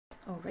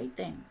Alright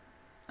then,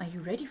 are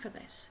you ready for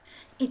this?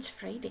 It's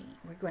Friday,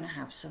 we're going to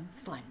have some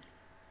fun.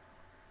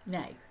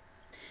 Now,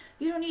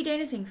 you don't need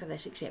anything for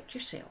this except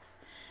yourself.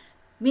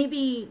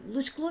 Maybe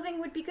loose clothing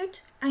would be good,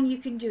 and you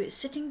can do it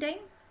sitting down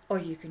or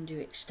you can do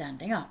it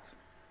standing up.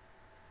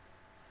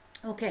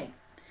 Okay,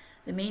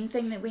 the main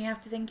thing that we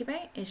have to think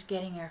about is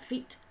getting our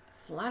feet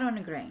flat on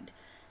the ground.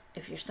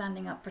 If you're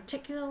standing up,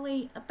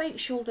 particularly about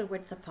shoulder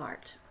width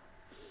apart.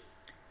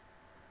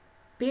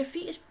 Bare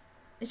feet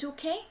is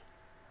okay.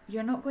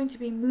 You're not going to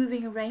be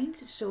moving around,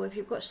 so if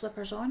you've got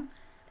slippers on,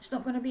 it's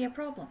not going to be a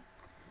problem.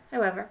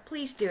 However,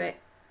 please do it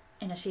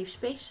in a safe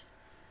space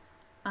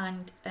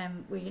and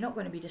where you're not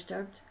going to be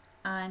disturbed,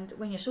 and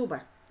when you're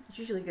sober. It's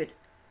usually good.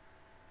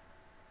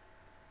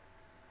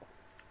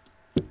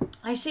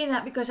 I say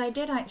that because I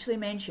did actually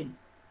mention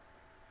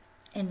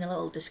in the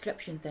little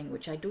description thing,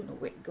 which I don't know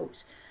where it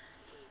goes,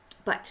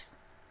 but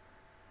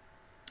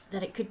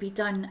that it could be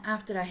done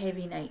after a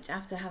heavy night,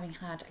 after having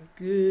had a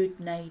good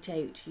night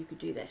out. You could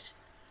do this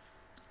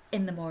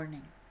in the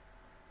morning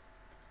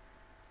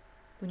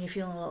when you're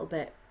feeling a little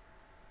bit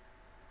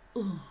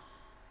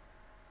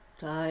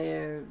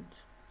tired,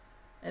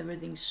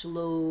 everything's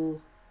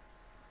slow,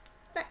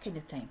 that kind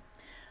of time.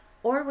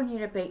 Or when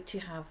you're about to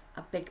have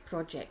a big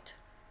project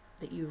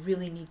that you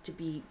really need to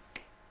be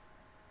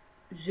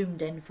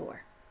zoomed in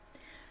for.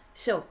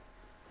 So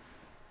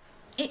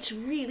it's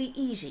really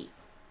easy.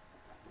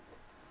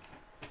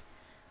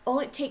 All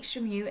it takes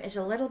from you is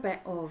a little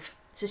bit of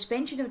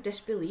suspension of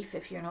disbelief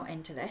if you're not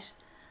into this,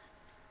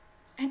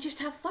 and just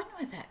have fun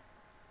with it,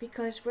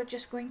 because we're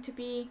just going to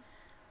be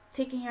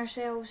taking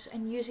ourselves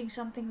and using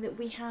something that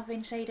we have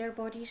inside our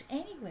bodies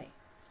anyway.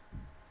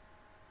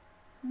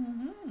 Chi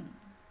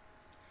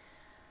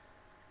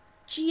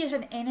is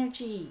an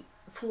energy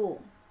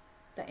flow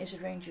that is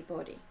around your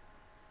body,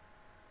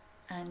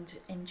 and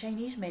in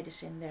Chinese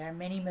medicine there are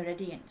many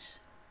meridians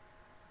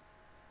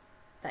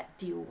that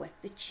deal with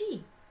the Chi.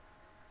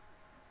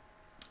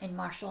 In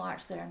martial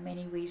arts there are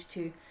many ways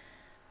to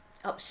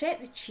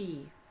upset the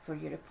Chi for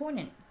your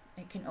opponent.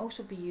 It can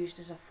also be used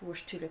as a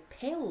force to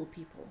repel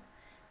people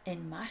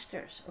in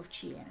masters of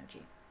Chi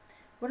energy.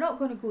 We're not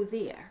going to go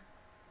there.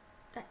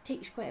 That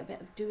takes quite a bit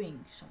of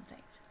doing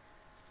sometimes.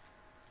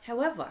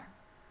 However,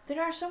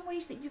 there are some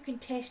ways that you can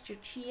test your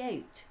Chi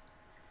out,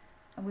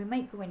 and we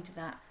might go into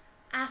that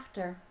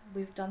after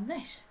we've done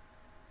this,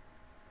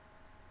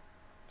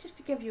 just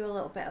to give you a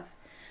little bit of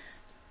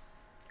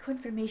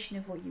confirmation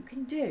of what you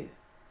can do.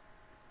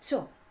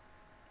 So,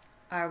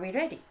 are we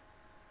ready?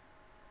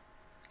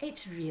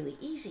 It's really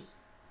easy.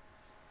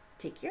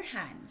 Take your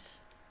hands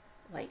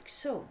like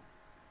so,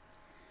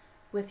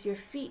 with your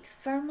feet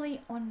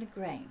firmly on the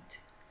ground.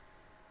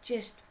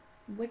 Just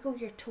wiggle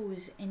your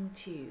toes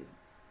into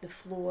the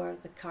floor,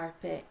 the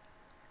carpet,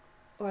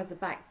 or the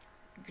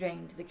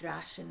background, the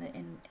grass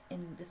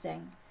in the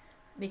thing,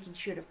 making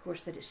sure of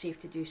course that it's safe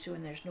to do so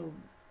and there's no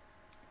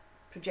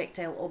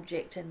projectile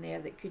object in there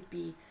that could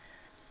be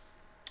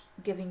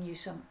giving you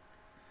some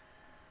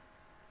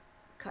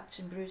cuts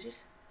and bruises,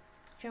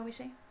 shall we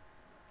say.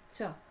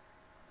 So,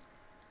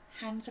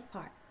 hands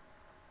apart.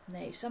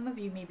 Now, some of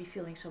you may be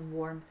feeling some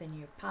warmth in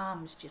your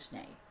palms just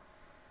now.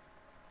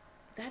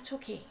 That's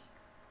okay.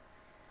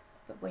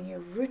 But when you're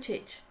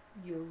rooted,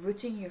 you're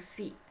rooting your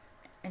feet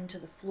into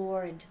the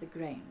floor, into the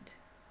ground.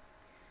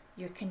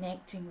 You're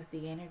connecting with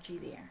the energy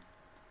there.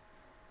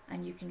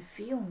 And you can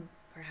feel,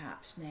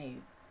 perhaps now,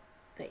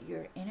 that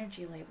your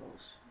energy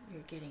levels,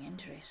 you're getting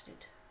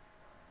interested.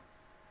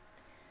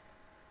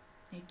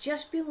 Now,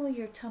 just below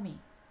your tummy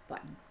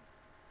button,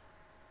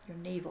 your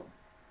navel,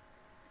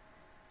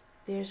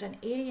 there's an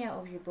area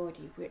of your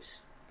body which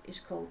is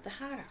called the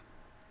hara.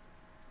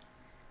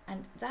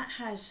 And that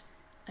has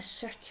a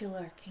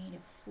circular kind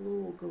of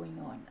flow going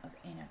on of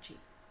energy.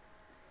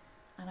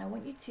 And I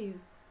want you to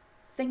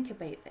think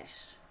about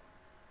this.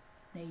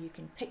 Now you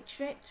can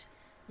picture it,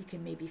 you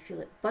can maybe feel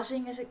it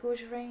buzzing as it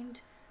goes around,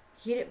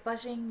 hear it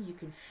buzzing, you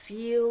can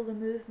feel the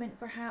movement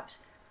perhaps.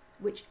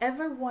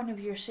 Whichever one of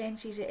your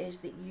senses it is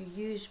that you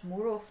use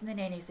more often than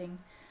anything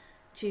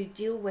to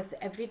deal with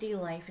everyday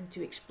life and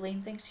to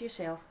explain things to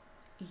yourself,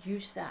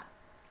 use that.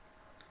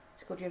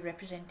 It's called your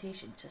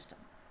representation system.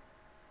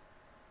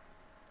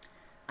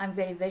 I'm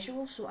very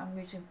visual, so I'm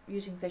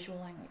using visual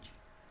language.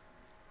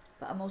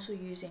 But I'm also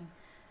using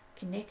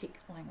kinetic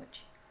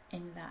language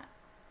in that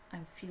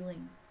I'm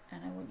feeling,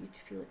 and I want you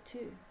to feel it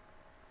too.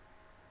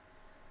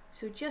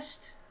 So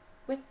just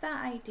with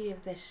that idea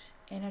of this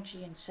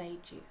energy inside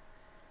you,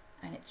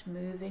 and it's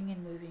moving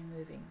and moving,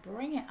 moving,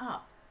 bring it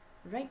up,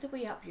 right the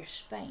way up your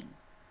spine,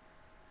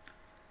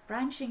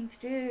 branching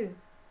through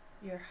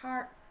your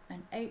heart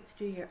and out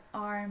through your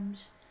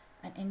arms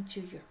and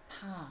into your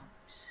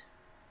palms.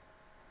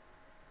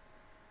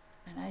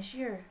 And as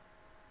you're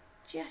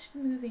just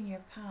moving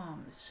your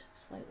palms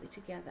slightly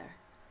together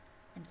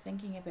and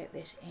thinking about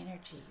this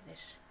energy,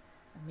 this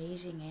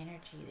amazing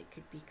energy that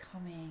could be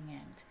coming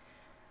and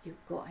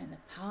you've got in the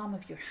palm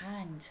of your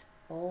hand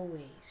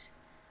always,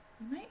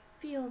 you might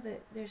feel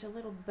that there's a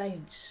little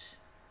bounce,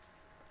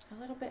 a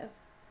little bit of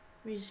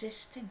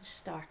resistance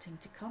starting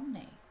to come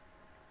now.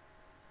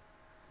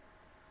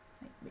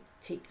 It would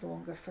take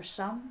longer for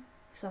some.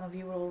 Some of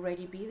you will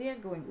already be there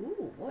going,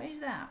 ooh, what is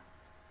that?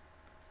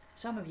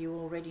 Some of you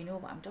will already know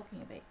what I'm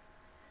talking about.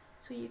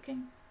 So you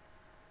can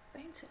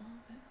bounce it a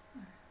little bit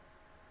more.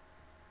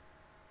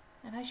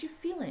 And as you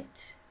feel it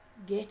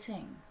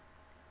getting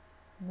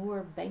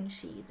more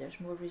bouncy, there's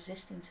more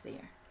resistance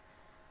there,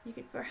 you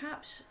could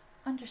perhaps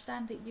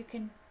understand that you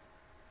can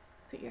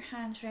put your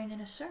hands round in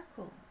a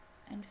circle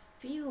and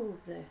feel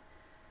the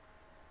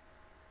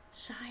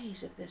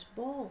size of this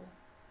ball,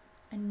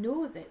 and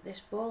know that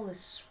this ball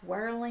is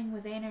swirling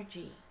with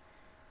energy.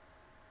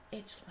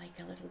 It's like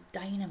a little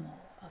dynamo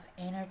of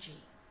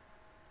energy,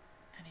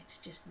 and it's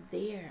just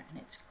there, and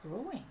it's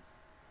growing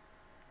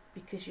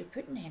because you're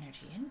putting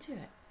energy into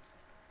it.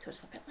 So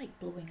it's a bit like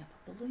blowing up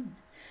a balloon,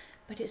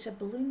 but it's a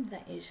balloon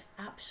that is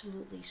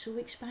absolutely so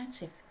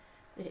expansive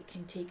that it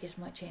can take as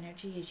much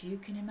energy as you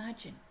can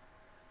imagine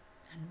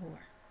and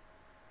more.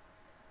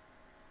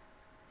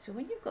 So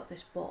when you've got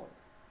this ball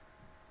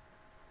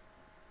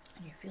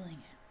and you're feeling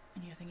it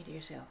and you're thinking to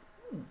yourself,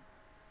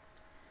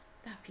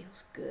 that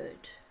feels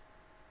good,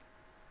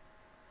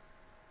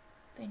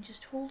 then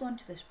just hold on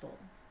to this ball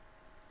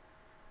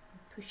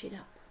and push it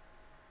up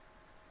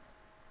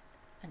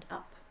and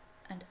up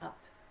and up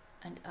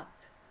and up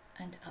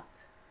and up,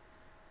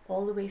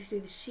 all the way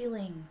through the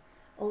ceiling,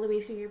 all the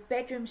way through your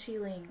bedroom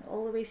ceiling,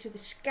 all the way through the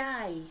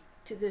sky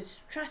to the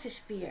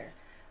stratosphere,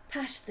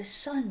 past the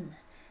sun.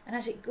 And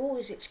as it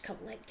goes, it's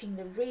collecting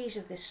the rays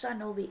of the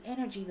sun, all the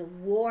energy, the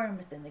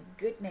warmth and the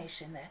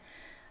goodness and the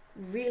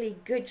really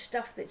good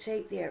stuff that's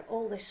out there,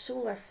 all the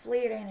solar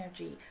flare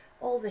energy,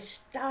 all the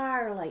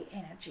starlight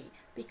energy,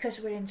 because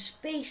we're in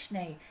space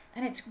now,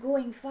 and it's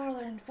going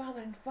farther and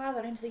farther and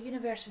farther into the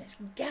universe, and it's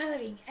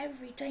gathering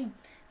every time,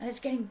 and it's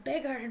getting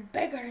bigger and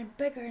bigger and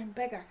bigger and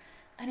bigger,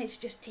 and it's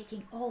just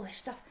taking all this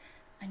stuff.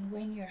 And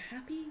when you're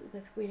happy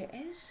with where it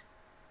is,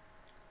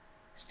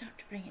 start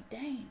to bring it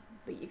down.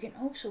 But you can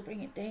also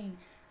bring it down.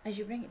 As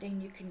you bring it down,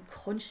 you can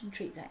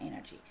concentrate that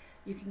energy.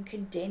 You can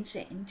condense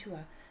it into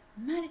a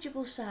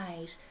manageable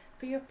size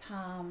for your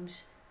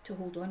palms to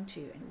hold on to.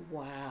 And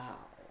wow,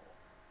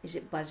 is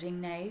it buzzing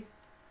now?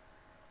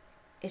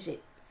 Is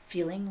it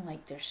feeling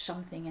like there's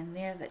something in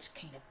there that's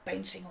kind of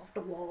bouncing off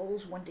the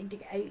walls, wanting to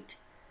get out?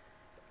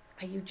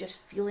 Are you just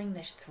feeling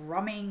this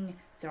thrumming,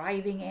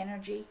 thriving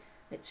energy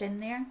that's in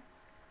there?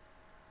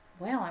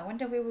 Well, I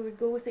wonder where we would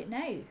go with it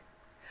now.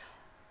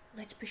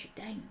 Let's push it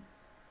down.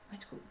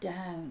 Let's go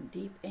down,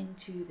 deep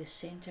into the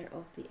centre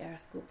of the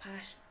earth. Go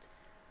past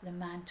the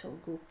mantle,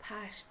 go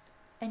past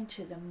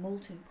into the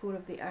molten core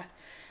of the earth,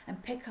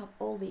 and pick up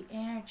all the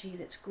energy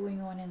that's going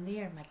on in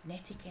there,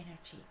 magnetic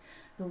energy,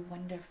 the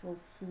wonderful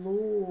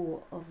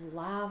flow of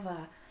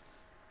lava,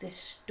 the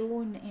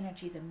stone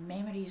energy, the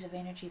memories of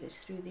energy that's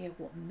through there,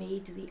 what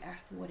made the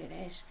earth what it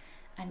is.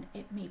 And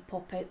it may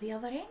pop out the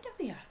other end of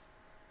the earth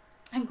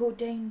and go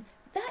down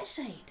that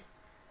side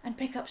and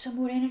pick up some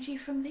more energy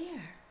from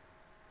there.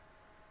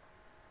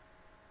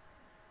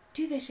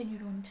 Do this in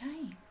your own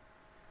time,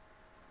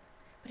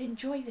 but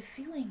enjoy the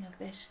feeling of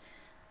this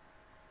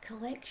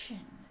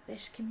collection,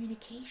 this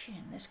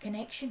communication, this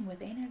connection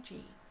with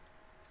energy.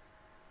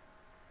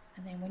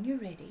 And then when you're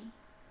ready,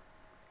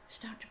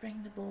 start to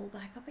bring the ball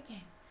back up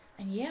again.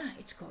 And yeah,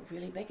 it's got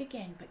really big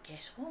again, but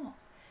guess what?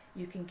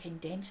 You can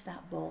condense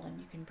that ball and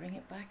you can bring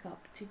it back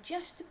up to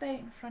just about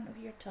in front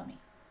of your tummy,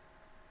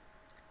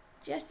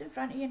 just in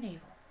front of your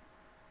navel.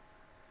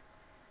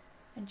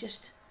 And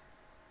just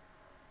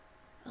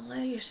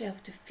allow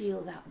yourself to feel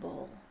that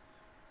ball,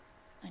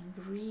 and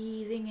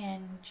breathing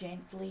in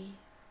gently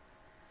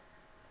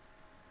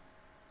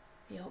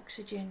the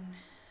oxygen,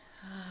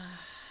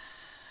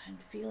 and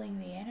feeling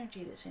the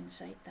energy that's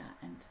inside that,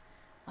 and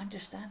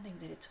understanding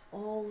that it's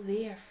all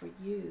there for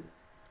you,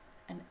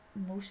 and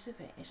most of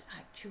it is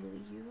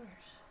actually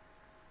yours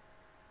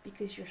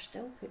because you're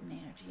still putting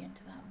energy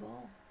into that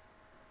ball.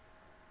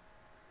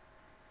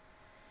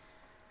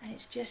 And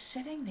it's just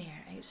sitting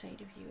there outside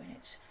of you, and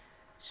it's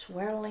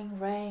swirling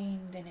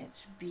round, and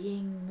it's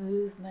being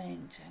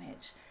movement, and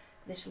it's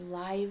this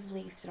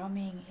lively,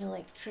 thrumming,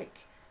 electric,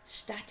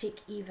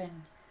 static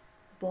even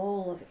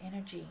ball of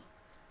energy.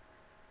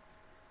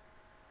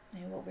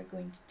 Now what we're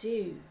going to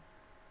do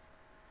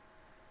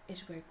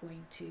is we're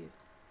going to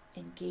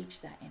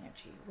engage that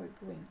energy. We're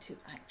going to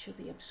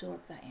actually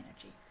absorb that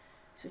energy.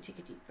 So take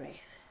a deep breath.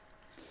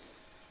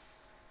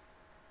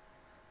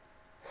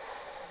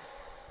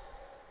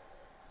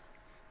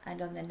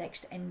 And on the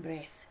next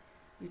in-breath,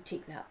 you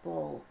take that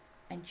ball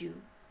and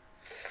you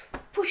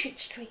push it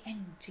straight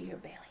into your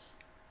belly.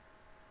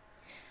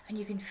 And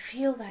you can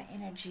feel that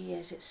energy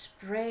as it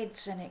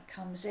spreads and it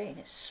comes out, and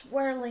it's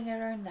swirling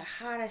around the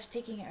harass,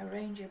 taking it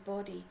around your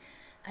body,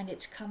 and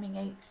it's coming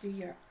out through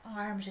your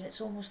arms, and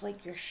it's almost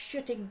like you're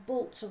shooting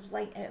bolts of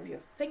light out of your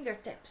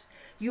fingertips.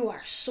 You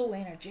are so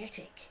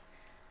energetic.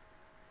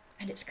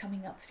 And it's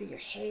coming up through your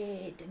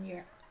head, and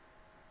your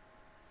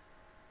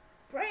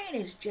brain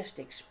is just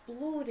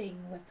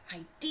exploding with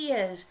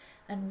ideas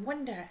and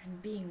wonder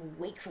and being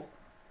wakeful.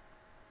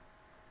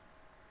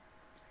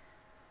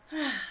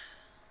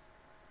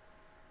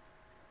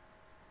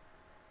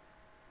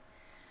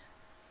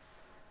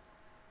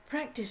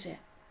 Practice it.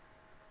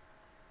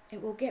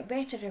 It will get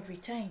better every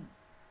time.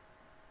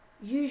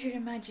 Use your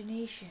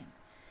imagination.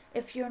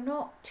 If you're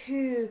not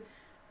too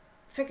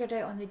figured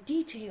out on the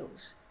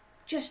details,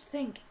 just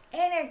think,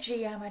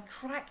 energy, I'm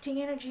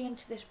attracting energy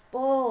into this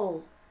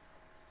ball.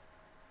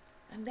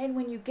 And then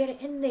when you get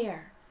it in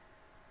there,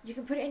 you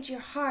can put it into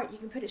your heart, you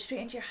can put it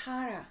straight into your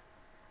hara,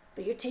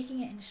 but you're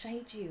taking it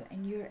inside you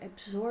and you're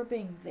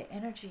absorbing the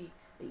energy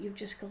that you've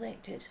just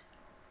collected.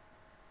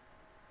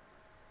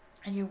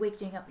 And you're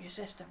waking up your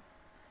system.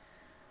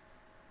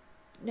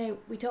 Now,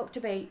 we talked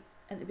about,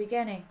 at the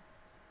beginning,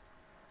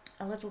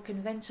 a little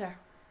convincer.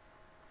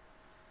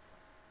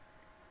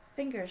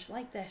 Fingers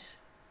like this.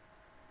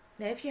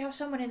 Now, if you have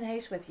someone in the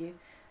house with you,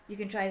 you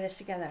can try this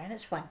together and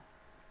it's fun.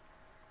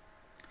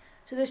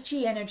 So this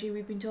chi energy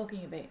we've been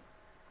talking about.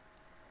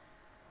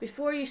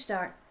 Before you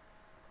start,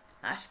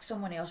 ask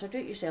someone else or do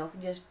it yourself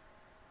and just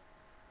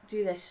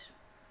do this.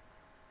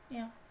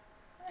 You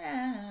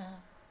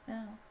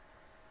know.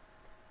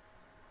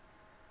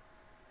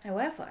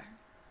 However,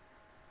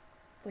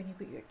 when you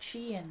put your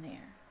chi in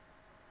there,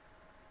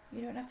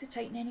 you don't have to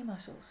tighten any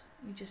muscles.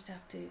 You just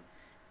have to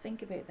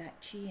think about that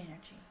chi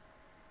energy,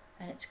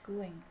 and it's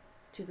going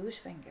to those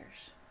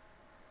fingers,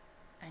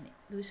 and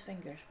those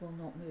fingers will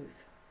not move.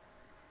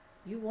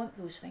 You want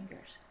those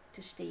fingers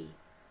to stay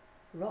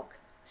rock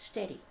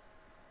steady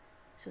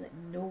so that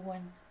no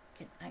one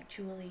can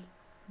actually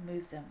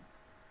move them.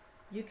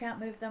 You can't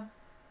move them,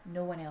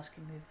 no one else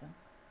can move them.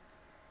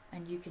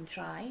 And you can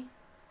try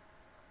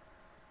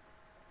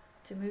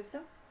to move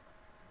them.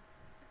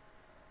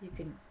 You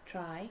can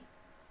try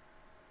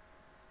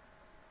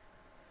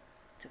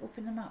to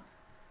open them up.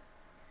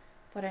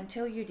 But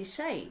until you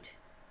decide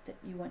that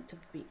you want to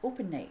be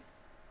open now,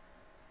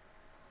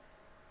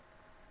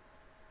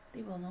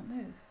 they will not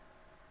move.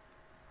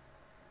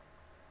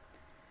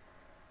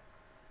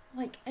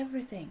 Like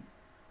everything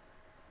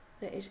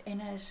that is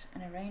in us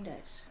and around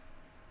us,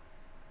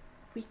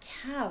 we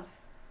can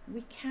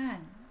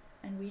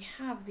and we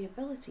have the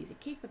ability, the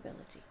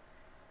capability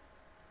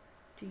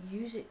to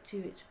use it to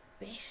its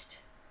best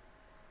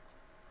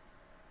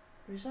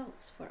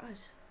results for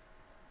us.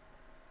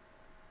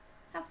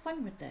 Have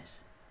fun with this.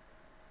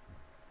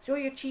 Throw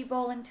your chi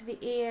ball into the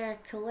air,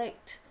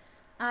 collect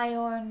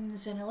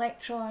ions and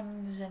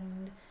electrons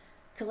and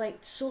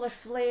collect solar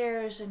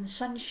flares and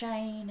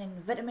sunshine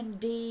and vitamin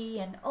D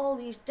and all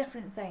these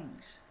different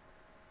things.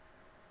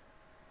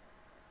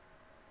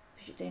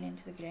 Push it down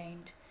into the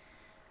ground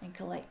and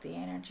collect the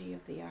energy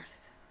of the earth.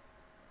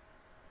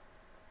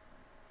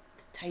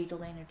 The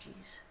tidal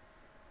energies,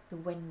 the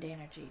wind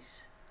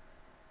energies.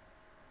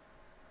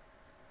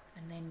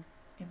 And then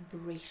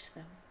embrace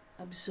them,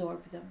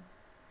 absorb them.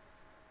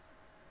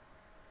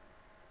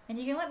 And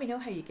you can let me know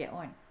how you get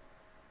on.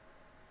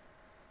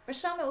 For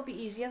some it will be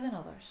easier than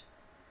others.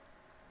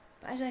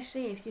 But as I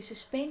say, if you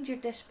suspend your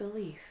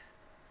disbelief,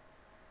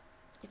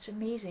 it's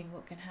amazing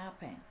what can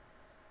happen.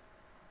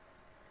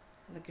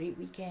 Have a great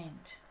weekend.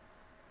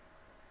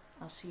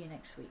 I'll see you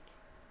next week.